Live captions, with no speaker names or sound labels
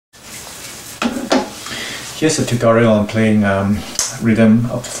Here's a tutorial on playing Rhythm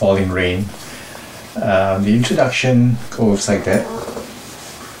of Falling Rain. The introduction goes like that.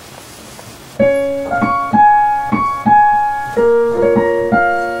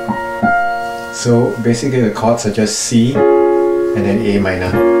 So basically the chords are just C and then A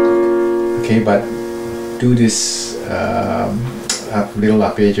minor. Okay, but do this little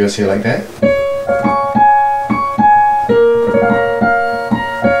arpeggios here like that.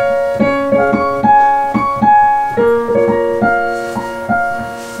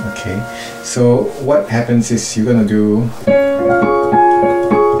 So what happens is you're gonna do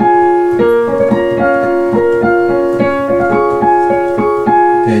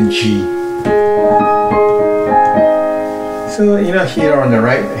then G. So here on the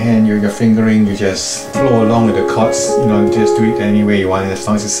right hand you're fingering, you just flow along with the chords, just do it any way you want as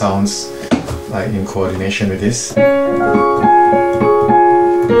long as it sounds like in coordination with this.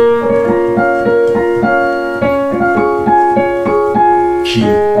 G.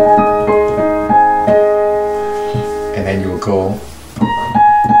 And then you'll go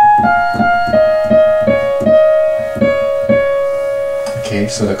okay,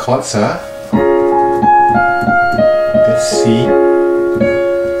 so the chords are that's C,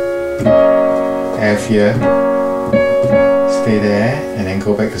 F here, stay there, and then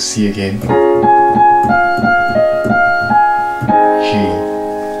go back to C again, G.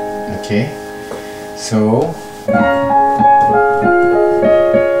 Okay, so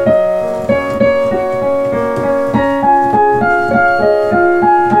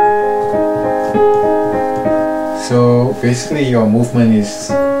basically your movement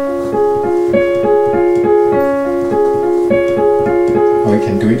is, or you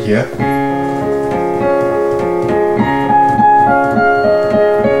can do it here.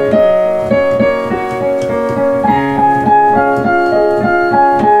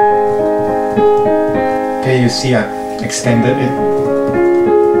 Okay, you see I extended it,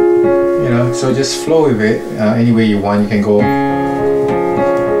 so just flow with it any way you want. You can go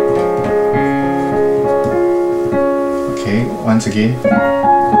once again.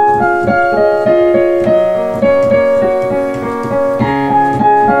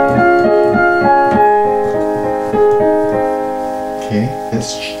 Okay,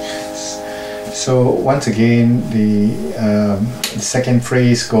 so once again the second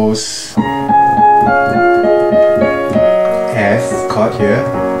phrase goes F chord here,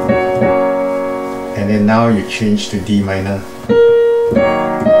 and then now you change to D minor,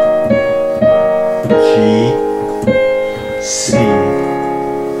 G, C.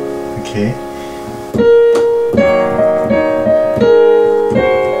 Okay.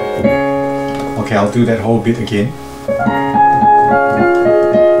 Okay, I'll do that whole bit again.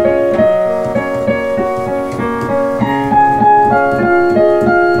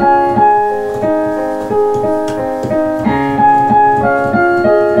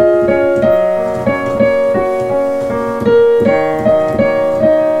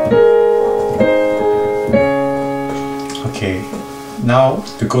 Now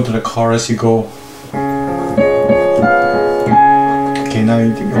to go to the chorus you go, okay, now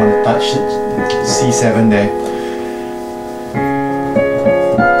you want to touch C7 there,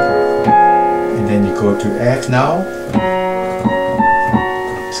 and then you go to F now.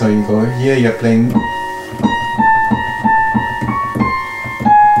 So you go here, you're playing,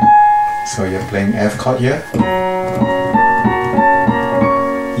 so you're playing F chord here,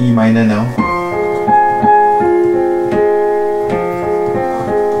 E minor now,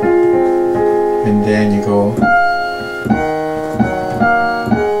 and then you go,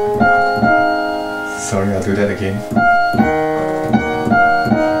 sorry, I'll do that again.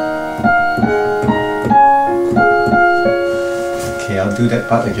 Okay, I'll do that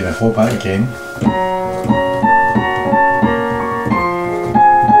part again, the whole part again.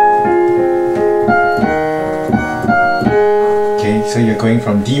 Okay, so you're going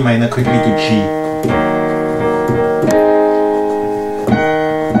from D minor quickly to G.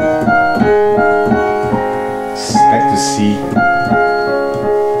 C.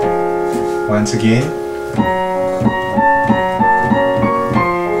 Once again.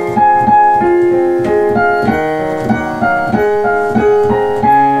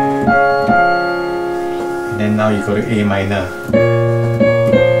 And then now you go to A minor,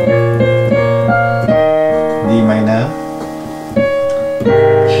 D minor,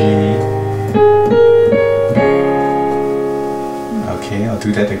 G. Okay, I'll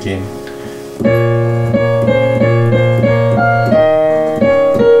do that again.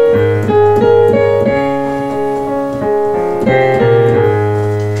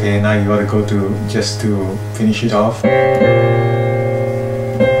 Now you got to go to, just to finish it off, E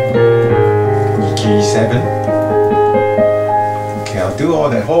key, G7. Okay, I'll do all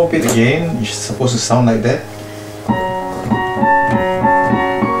that whole bit again. It's supposed to sound like that.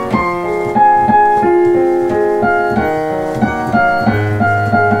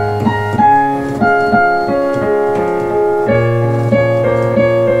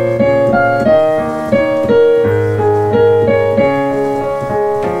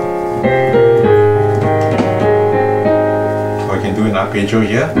 Arpeggio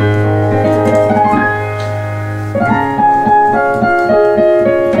here.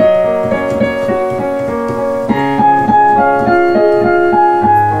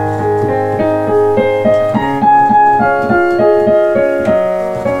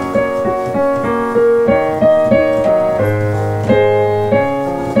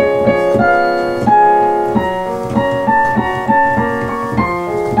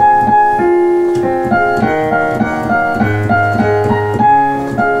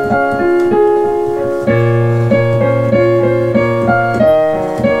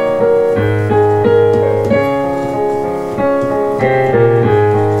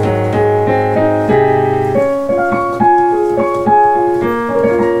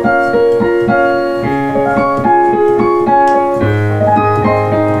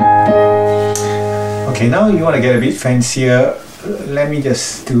 Okay, now you want to get a bit fancier. Let me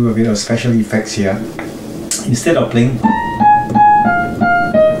just do a bit of special effects here. Instead of playing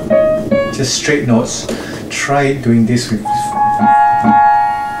just straight notes, try doing this with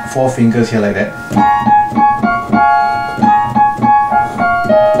 4 fingers here like that.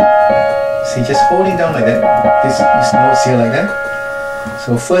 See, just holding down like that, these notes here like that.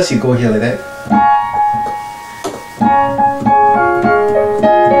 So first you go here like that.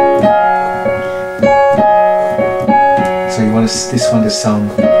 So you want this one to sound.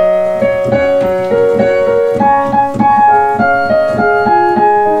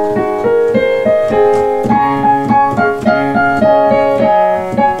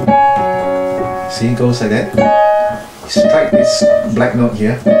 See, it goes like that. Strike this black note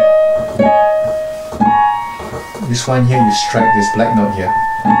here. This one here, you strike this black note here.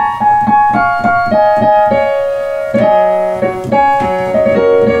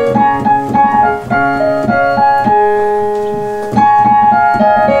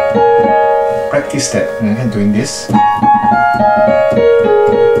 Practice that, okay, doing this.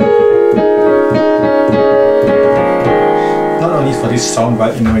 Not only for this song,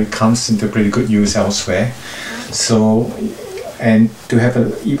 but you know, it comes into pretty good use elsewhere. So, and to have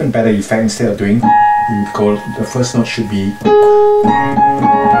an even better effect, instead of doing, you go, the first note should be.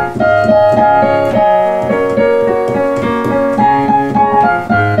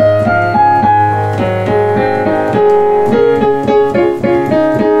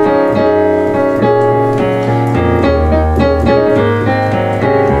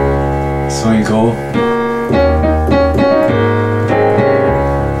 So you go.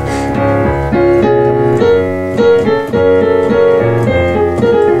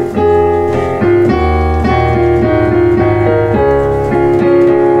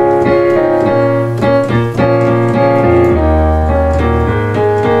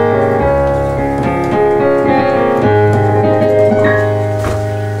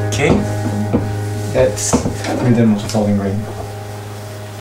 Okay, that's Rhythm of Falling Rain.